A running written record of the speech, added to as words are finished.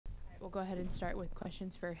we'll go ahead and start with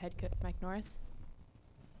questions for head coach Mike Norris.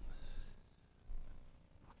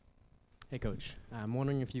 Hey, Coach. I'm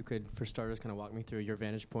wondering if you could, for starters, kind of walk me through your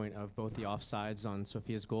vantage point of both the offsides on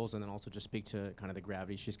Sophia's goals and then also just speak to kind of the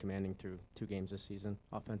gravity she's commanding through 2 games this season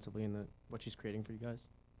offensively and what she's creating for you guys.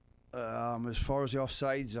 As far as the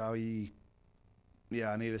offsides, I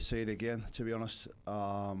need to say it again, to be honest.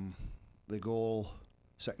 The goal,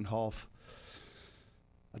 second half,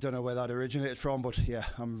 I don't know where that originated from, but yeah,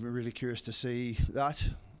 I'm really curious to see that.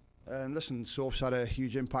 And listen, Soph's had a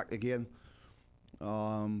huge impact again.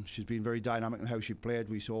 She's been very dynamic in how she played.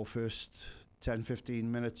 We saw first 10, 15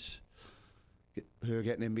 minutes, her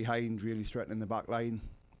getting in behind, really threatening the back line.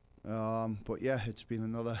 But yeah, it's been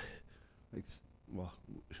another,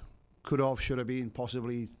 should have been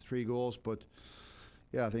possibly 3 goals. But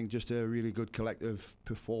yeah, I think just a really good collective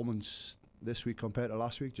performance this week compared to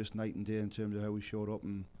last week, just night and day in terms of how we showed up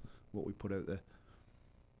and what we put out there.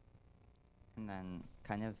 And then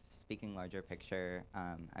kind of speaking larger picture,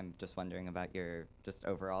 I'm just wondering about your just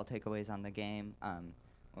overall takeaways on the game.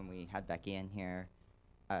 When we had Becky in here,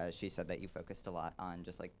 she said that you focused a lot on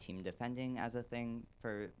just like team defending as a thing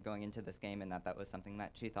for going into this game, and that was something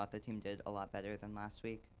that she thought the team did a lot better than last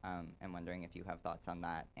week. I'm wondering if you have thoughts on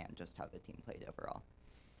that and just how the team played overall.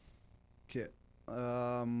 Okay.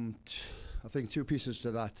 I think 2 pieces to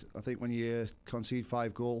that. I think when you concede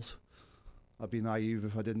 5 goals, I'd be naive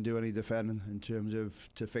if I didn't do any defending in terms of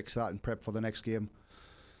to fix that and prep for the next game.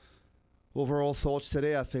 Overall thoughts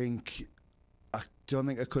today, I don't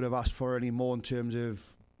think I could have asked for any more in terms of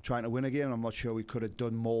trying to win again. I'm not sure we could have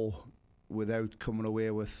done more without coming away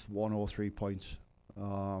with 1 or 3 points.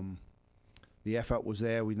 The effort was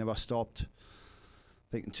there, we never stopped.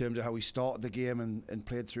 I think in terms of how we started the game and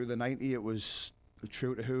played through the 90, it was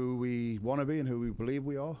true to who we want to be and who we believe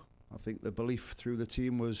we are. I think the belief through the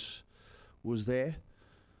team was there.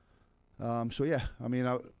 So yeah, I mean,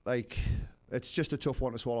 it's just a tough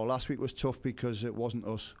one to swallow. Last week was tough because it wasn't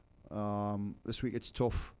us. This week it's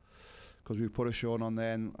tough because we put a show on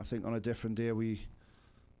there, and I think on a different day we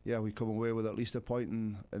come away with at least a point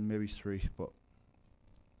and maybe 3. But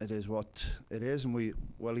it is what it is, and we're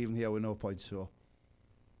leaving here with no points. So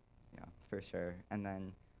yeah, for sure. And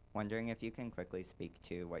then wondering if you can quickly speak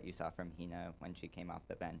to what you saw from Hina when she came off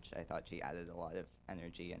the bench. I thought she added a lot of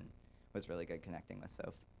energy and was really good connecting with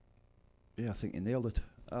Soph. Yeah, I think you nailed it.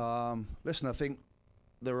 Listen, I think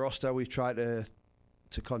the roster we've tried to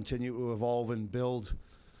continue to evolve and build.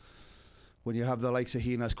 When you have the likes of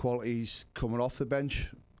Hina's qualities coming off the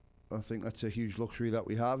bench, I think that's a huge luxury that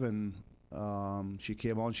we have. And she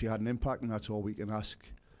came on, she had an impact, and that's all we can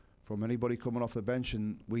ask from anybody coming off the bench.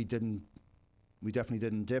 And we definitely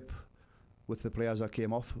didn't dip with the players that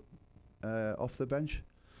came off the bench.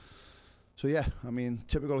 So yeah, I mean,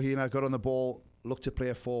 typical Hina, got on the ball, looked to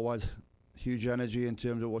play forward, huge energy in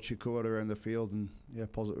terms of what she covered around the field, and yeah,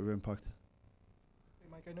 positive impact. Hey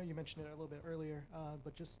Mike, I know you mentioned it a little bit earlier,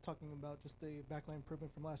 but just talking about just the backline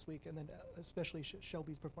improvement from last week, and then especially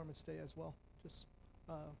Shelby's performance today as well. Just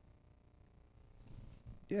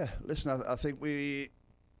yeah, listen, I think I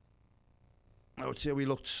would say we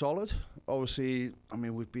looked solid. Obviously, I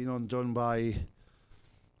mean, we've been undone by, I'd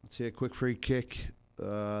say, a quick free kick.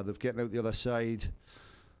 They've getting out the other side.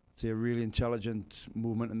 I'd say a really intelligent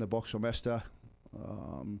movement in the box from Esther,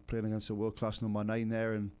 playing against a world-class number 9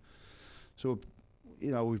 there. And so,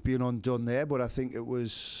 you know, we've been undone there, but I think it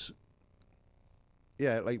was,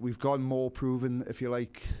 yeah, like we've gone more proven, if you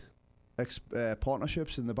like,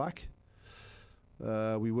 partnerships in the back.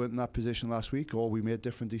 We weren't in that position last week, or we made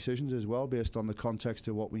different decisions as well based on the context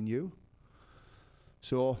of what we knew.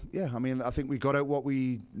 So, yeah, I mean, I think we got out what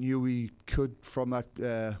we knew we could from that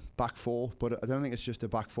back 4, but I don't think it's just the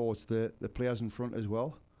back 4, it's the players in front as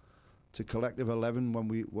well. It's a collective 11 when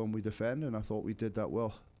we defend, and I thought we did that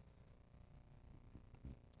well.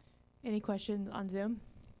 Any questions on Zoom?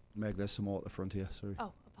 Meg, there's some more at the front here, sorry.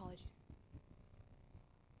 Oh, apologies.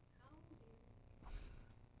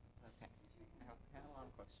 Okay. I have a lot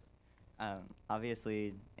of questions.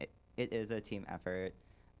 Obviously, it is a team effort,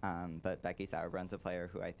 but Becky Sauerbrun's a player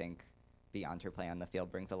who I think, beyond her play on the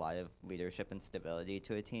field, brings a lot of leadership and stability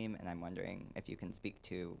to a team, and I'm wondering if you can speak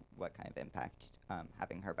to what kind of impact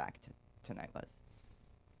having her back tonight was.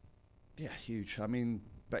 Yeah, huge. I mean,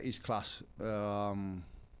 Becky's class.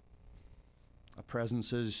 Her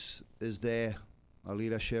presence is there, her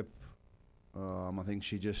leadership. I think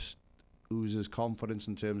she just oozes confidence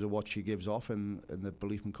in terms of what she gives off and the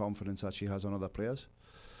belief and confidence that she has on other players.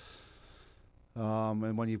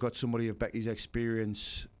 And when you've got somebody of Becky's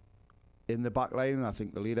experience in the back line, I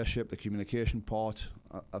think the leadership, the communication part,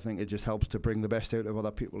 I think it just helps to bring the best out of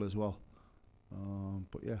other people as well.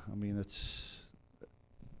 But yeah, I mean, it's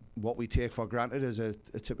what we take for granted as a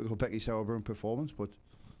typical Becky Sauerbrunn performance. But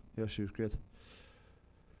yeah, she was great.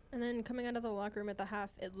 And then coming out of the locker room at the half,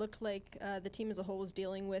 it looked like the team as a whole was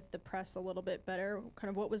dealing with the press a little bit better. Kind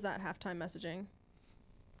of what was that halftime messaging?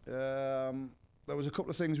 There was a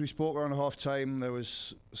couple of things we spoke around half time. There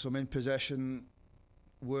was some in possession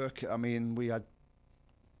work. I mean, we had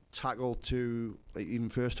tackled to, like, even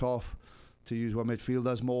first half, to use our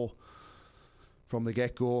midfielders more from the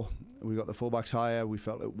get-go. We got the fullbacks higher. We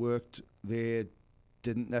felt it worked. They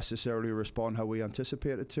didn't necessarily respond how we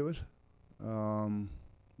anticipated to it.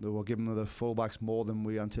 They were giving the fullbacks more than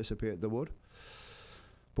we anticipated they would.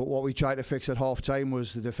 But what we tried to fix at half time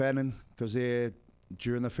was the defending, because they,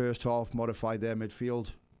 during the first half, modified their midfield.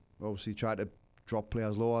 Obviously tried to drop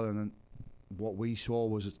players lower, and what we saw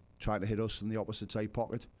was trying to hit us in the opposite side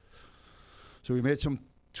pocket. So we made some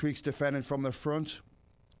tweaks defending from the front,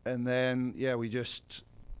 and then yeah, we just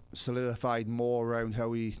solidified more around how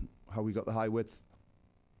we got the high width,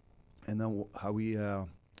 and then how we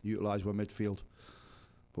utilised our midfield.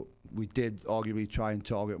 But we did arguably try and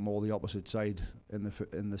target more the opposite side in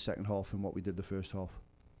the second half than what we did the first half.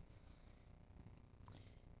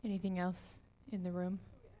 Anything else in the room?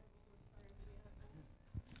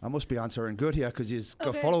 I must be answering good here because you've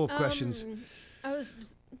got follow-up questions. I was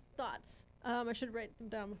just thoughts. I should write them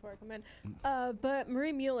down before I come in. But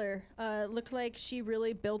Marie Mueller looked like she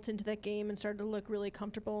really built into that game and started to look really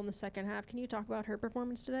comfortable in the second half. Can you talk about her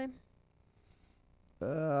performance today?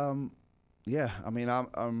 Yeah, I mean,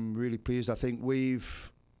 I'm really pleased. I think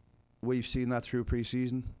we've seen that through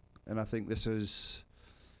pre-season, and I think this is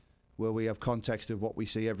where we have context of what we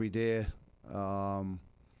see every day.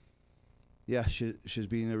 Yeah, she's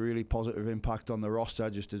been a really positive impact on the roster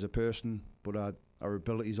just as a person, but our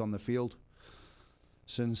abilities on the field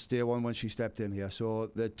since day one when she stepped in here. So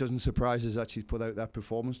it doesn't surprise us that she's put out that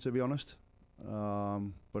performance, to be honest.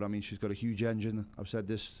 But I mean, she's got a huge engine. I've said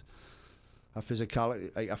this. Our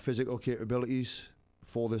physicality, our physical capabilities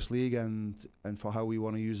for this league and for how we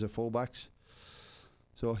want to use the fullbacks.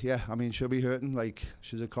 So yeah, I mean, she'll be hurting. Like,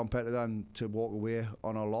 she's a competitor, and to walk away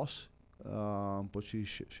on a loss, but she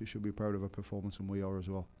should be proud of her performance, and we are as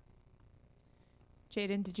well.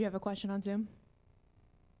 Jaden, did you have a question on Zoom?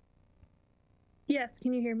 Yes,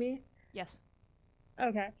 can you hear me? Yes.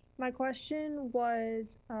 Okay. My question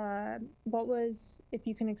was, if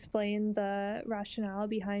you can explain the rationale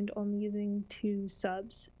behind only using 2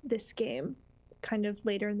 subs this game, kind of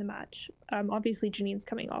later in the match. Obviously, Janine's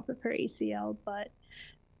coming off of her ACL, but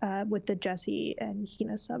with the Jessie and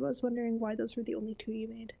Hina sub, I was wondering why those were the only 2 you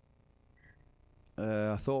made.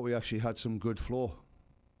 I thought we actually had some good flow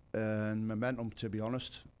and momentum, to be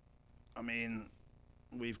honest. I mean,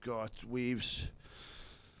 we've got Weaves,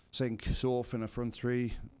 Sink, Soph in the front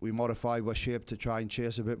 3. We modified our shape to try and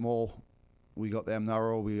chase a bit more. We got them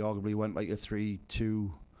narrow. We arguably went like a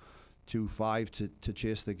 3-2-2-5 to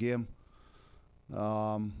chase the game.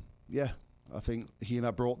 Yeah, I think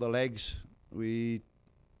Hina brought the legs.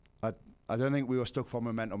 I don't think we were stuck for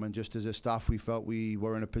momentum, and just as a staff, we felt we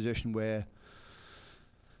were in a position where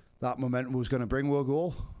that momentum was going to bring our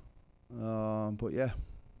goal. But yeah,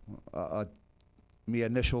 my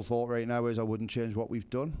initial thought right now is I wouldn't change what we've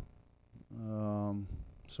done.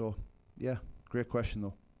 So yeah, great question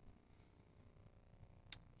though.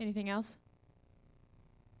 Anything else?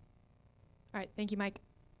 All right, thank you, Mike.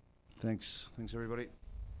 Thanks everybody.